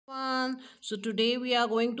So today we are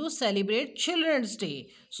going to celebrate Children's Day.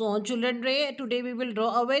 So on Children's Day, today we will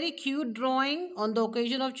draw a very cute drawing on the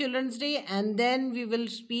occasion of Children's Day, and then we will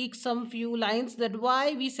speak some few lines that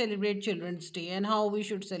why we celebrate Children's Day and how we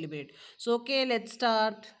should celebrate. So okay, let's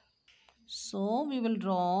start. So we will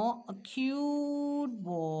draw a cute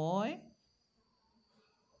boy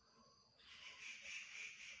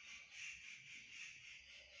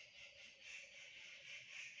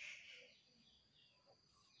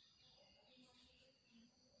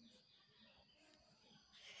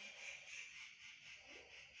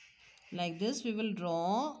like this. We will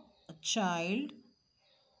draw a child,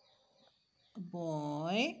 a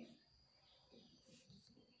boy,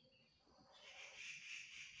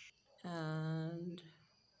 and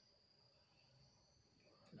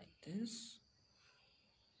like this.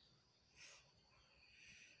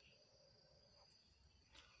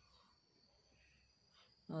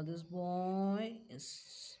 Now this boy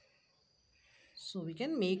is, so we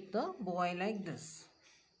can make the boy like this.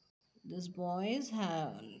 This boy is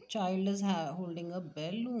child is holding a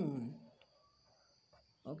balloon.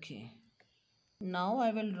 Okay. Now I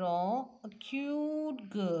will draw a cute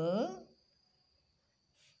girl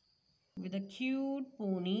with a cute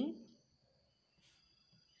pony,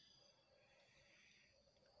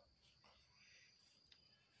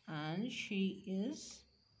 and she is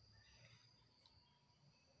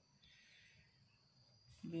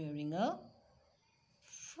wearing a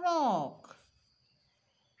frock.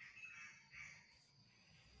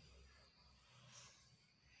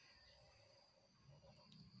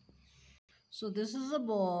 So this is a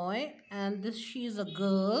boy and this she is a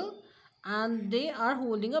girl, and they are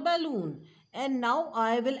holding a balloon. And now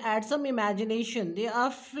I will add some imagination. They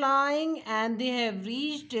are flying and they have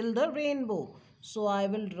reached till the rainbow. So I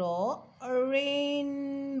will draw a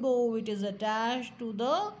rainbow which is attached to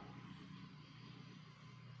the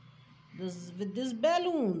this with these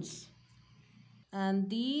balloons. And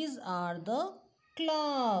these are the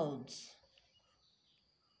clouds.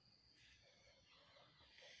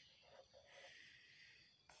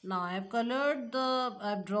 Now I've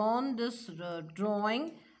drawn this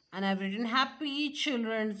drawing, and I've written Happy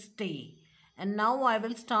Children's Day. And now I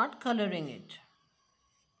will start coloring it.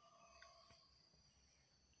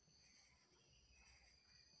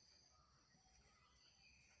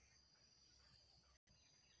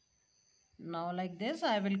 Now like this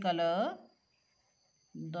I will color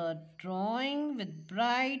the drawing with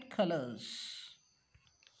bright colors.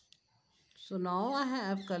 So now I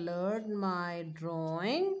have colored my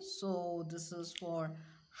drawing. So this is for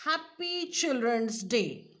Happy Children's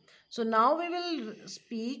Day. So now we will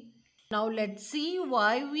speak. Now let's see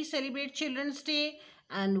why we celebrate Children's Day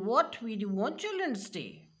and what we do on Children's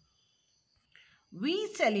Day. We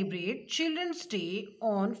celebrate Children's Day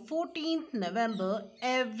on 14th November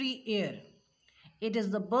every year. It is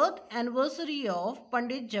the birth anniversary of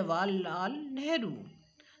Pandit Jawaharlal Nehru.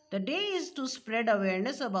 The day is to spread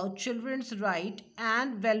awareness about children's rights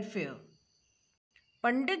and welfare.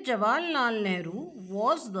 Pandit Jawaharlal Nehru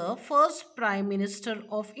was the first Prime Minister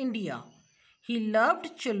of India. He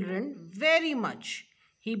loved children very much.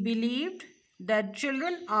 He believed that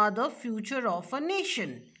children are the future of a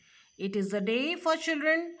nation. It is a day for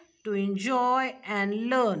children to enjoy and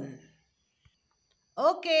learn.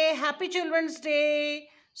 Okay, happy Children's Day.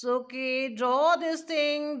 So, okay, draw this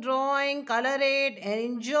thing, drawing, color it, and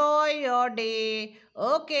enjoy your day.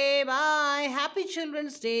 Okay, bye. Happy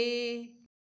Children's Day.